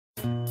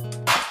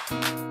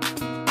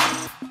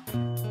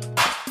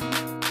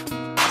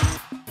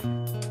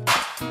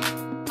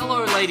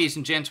ladies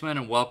and gentlemen,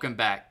 and welcome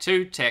back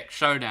to Tech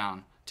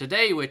Showdown.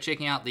 Today we're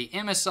checking out the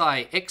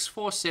MSI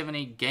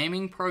X470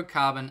 Gaming Pro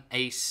Carbon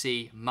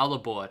AC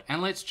motherboard,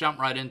 and let's jump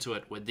right into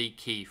it with the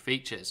key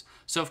features.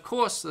 So of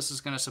course this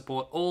is going to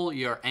support all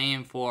your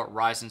AM4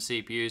 Ryzen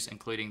CPUs,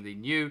 including the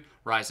new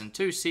Ryzen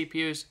 2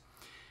 CPUs.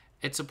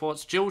 It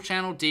supports dual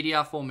channel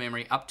DDR4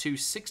 memory up to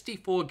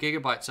 64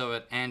 gigabytes of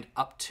it, and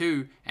up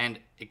to and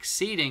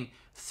exceeding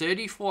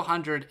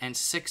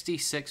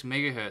 3466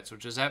 megahertz,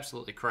 which is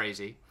absolutely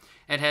crazy.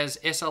 It has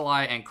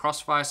SLI and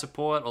crossfire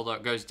support, although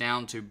it goes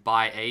down to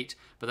by 8,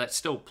 but that's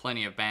still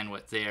plenty of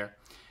bandwidth there.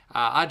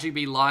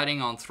 RGB lighting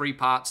on 3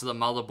 parts of the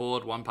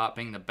motherboard, one part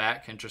being the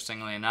back,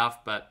 interestingly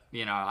enough, but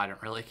you know, I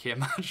don't really care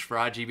much for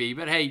RGB,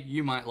 but hey,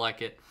 you might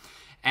like it.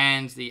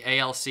 And the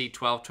ALC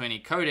 1220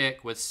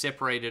 codec with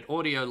separated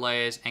audio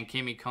layers and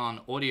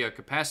Chemicon audio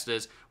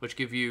capacitors, which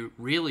give you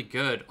really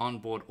good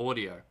onboard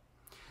audio.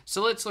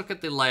 So let's look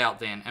at the layout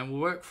then, and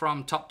we'll work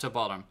from top to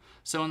bottom.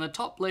 So in the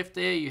top left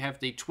there, you have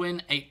the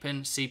twin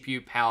 8-pin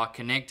CPU power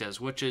connectors,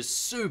 which is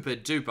super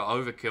duper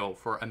overkill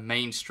for a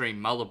mainstream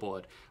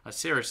motherboard.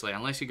 Seriously,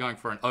 unless you're going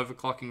for an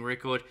overclocking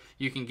record,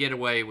 you can get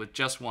away with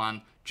just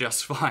one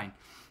just fine.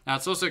 Now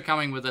it's also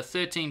coming with a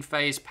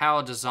 13-phase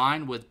power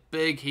design with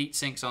big heat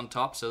sinks on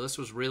top, so this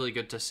was really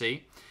good to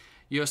see.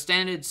 Your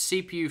standard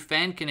CPU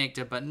fan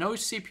connector, but no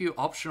CPU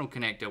optional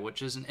connector,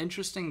 which is an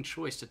interesting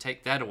choice to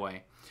take that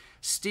away.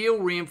 Steel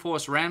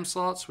reinforced RAM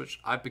slots, which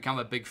I've become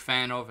a big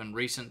fan of in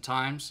recent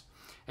times.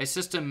 A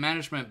system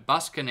management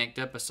bus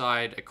connector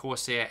beside a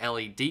Corsair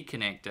LED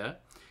connector.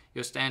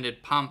 Your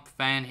standard pump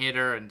fan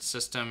header and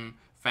system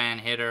fan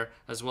header,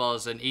 as well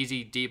as an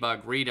easy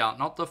debug readout,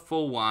 not the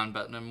full one,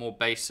 but the more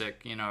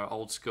basic, you know,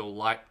 old school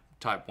light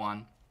type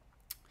one.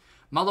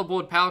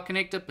 Motherboard power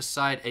connector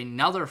beside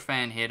another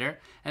fan header,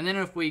 and then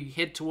if we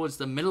head towards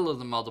the middle of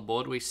the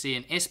motherboard, we see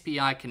an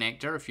SPI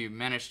connector, if you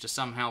manage to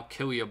somehow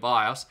kill your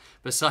BIOS,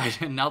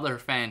 beside another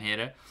fan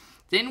header.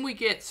 Then we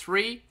get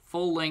 3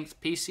 full-length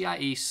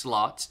PCIe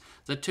slots.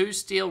 The 2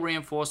 steel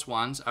reinforced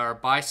ones are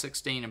by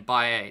 16 and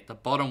by 8. The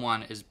bottom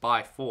one is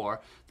by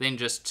 4. Then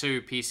just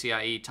 2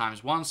 PCIe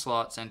times 1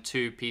 slots and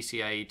 2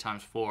 PCIe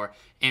times 4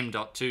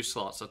 M.2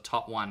 slots. The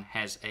top one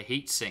has a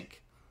heatsink.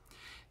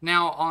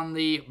 Now on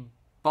the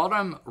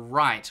bottom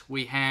right,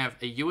 we have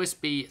a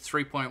USB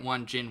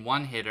 3.1 Gen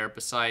 1 header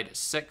beside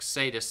 6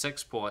 SATA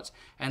 6 ports,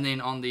 and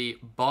then on the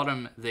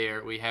bottom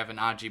there we have an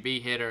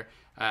RGB header,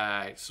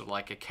 sort of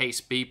like a case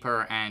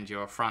beeper, and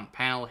your front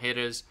panel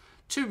headers.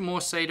 2 more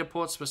SATA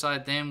ports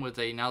beside them with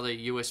another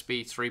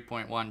USB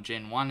 3.1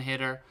 Gen 1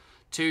 header,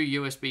 2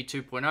 USB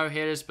 2.0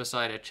 headers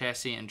beside a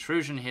chassis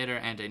intrusion header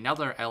and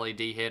another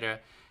LED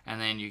header. And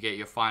then you get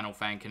your final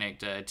fan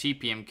connector, a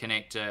TPM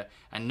connector,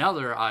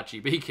 another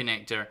RGB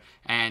connector,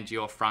 and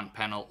your front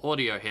panel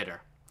audio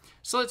header.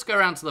 So let's go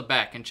around to the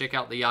back and check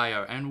out the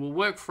I/O, and we'll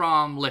work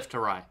from left to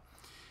right.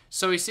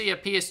 So we see a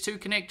PS2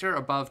 connector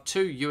above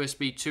 2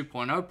 USB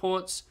 2.0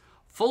 ports,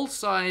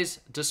 full-size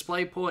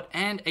DisplayPort,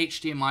 and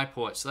HDMI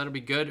ports. So that'll be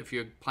good if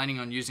you're planning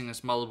on using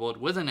this motherboard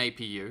with an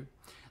APU.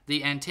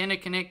 The antenna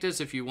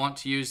connectors if you want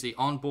to use the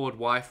onboard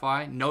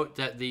Wi-Fi. Note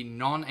that the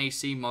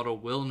non-AC model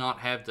will not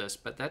have this,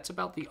 but that's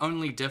about the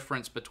only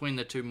difference between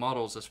the two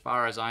models as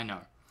far as I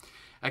know.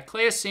 A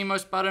clear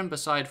CMOS button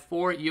beside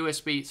 4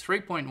 USB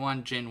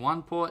 3.1 Gen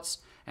 1 ports,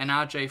 an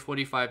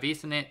RJ45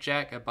 Ethernet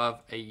jack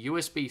above a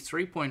USB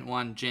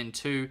 3.1 Gen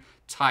 2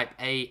 Type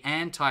A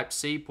and Type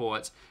C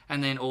ports,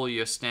 and then all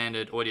your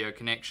standard audio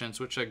connections,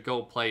 which are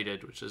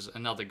gold-plated, which is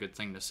another good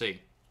thing to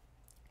see.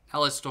 Now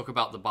let's talk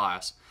about the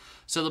BIOS.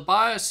 So the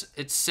BIOS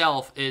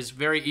itself is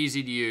very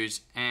easy to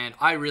use, and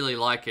I really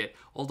like it,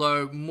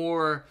 although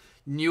more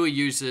newer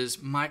users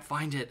might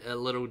find it a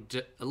little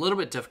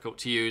bit difficult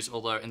to use,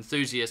 although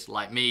enthusiasts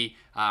like me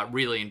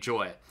really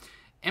enjoy it.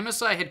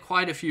 MSI had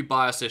quite a few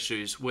BIOS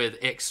issues with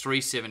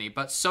X370,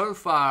 but so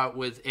far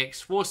with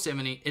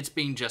X470 it's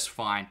been just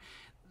fine.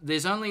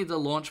 There's only the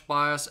launch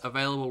BIOS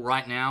available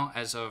right now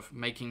as of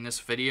making this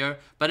video,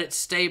 but it's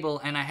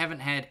stable and I haven't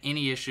had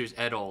any issues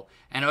at all.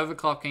 And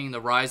overclocking the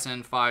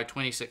Ryzen 5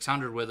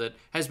 2600 with it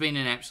has been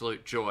an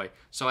absolute joy,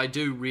 so I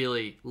do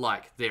really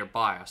like their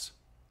BIOS.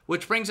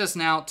 Which brings us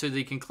now to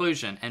the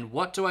conclusion, and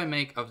what do I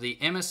make of the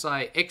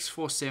MSI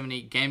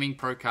X470 Gaming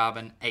Pro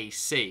Carbon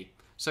AC?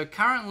 So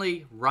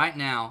currently, right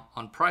now,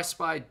 on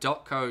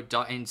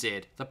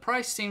pricespy.co.nz, the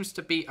price seems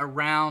to be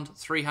around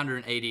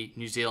 380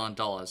 New Zealand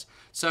dollars,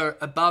 so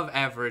above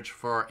average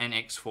for an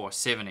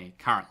X470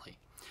 currently.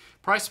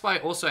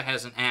 PriceSpy also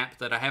has an app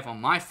that I have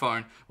on my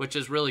phone, which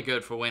is really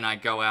good for when I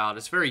go out.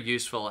 It's very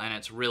useful and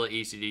it's really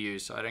easy to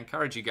use, so I'd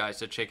encourage you guys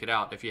to check it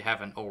out if you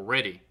haven't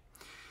already.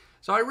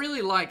 So I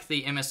really like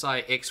the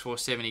MSI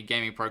X470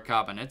 Gaming Pro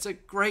Carbon. It's a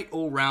great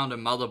all-rounder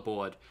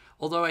motherboard,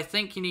 although I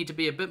think you need to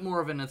be a bit more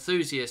of an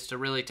enthusiast to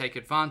really take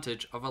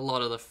advantage of a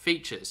lot of the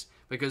features,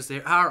 because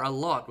there are a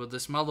lot with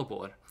this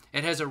motherboard.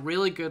 It has a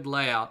really good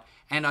layout,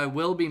 and I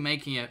will be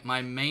making it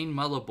my main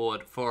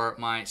motherboard for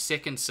my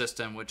second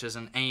system, which is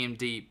an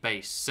AMD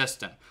based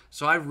system.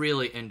 So I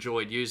really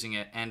enjoyed using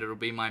it, and it'll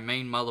be my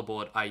main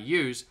motherboard I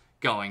use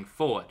going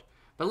forward.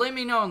 But let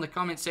me know in the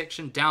comment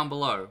section down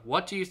below,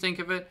 what do you think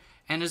of it?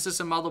 And is this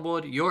a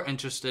motherboard you're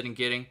interested in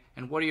getting?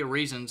 And what are your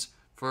reasons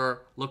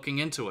for looking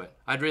into it?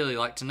 I'd really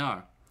like to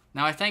know.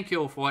 Now, I thank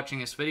you all for watching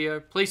this video.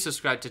 Please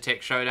subscribe to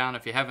Tech Showdown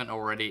if you haven't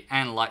already,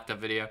 and like the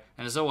video.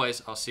 And as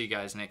always, I'll see you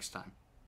guys next time.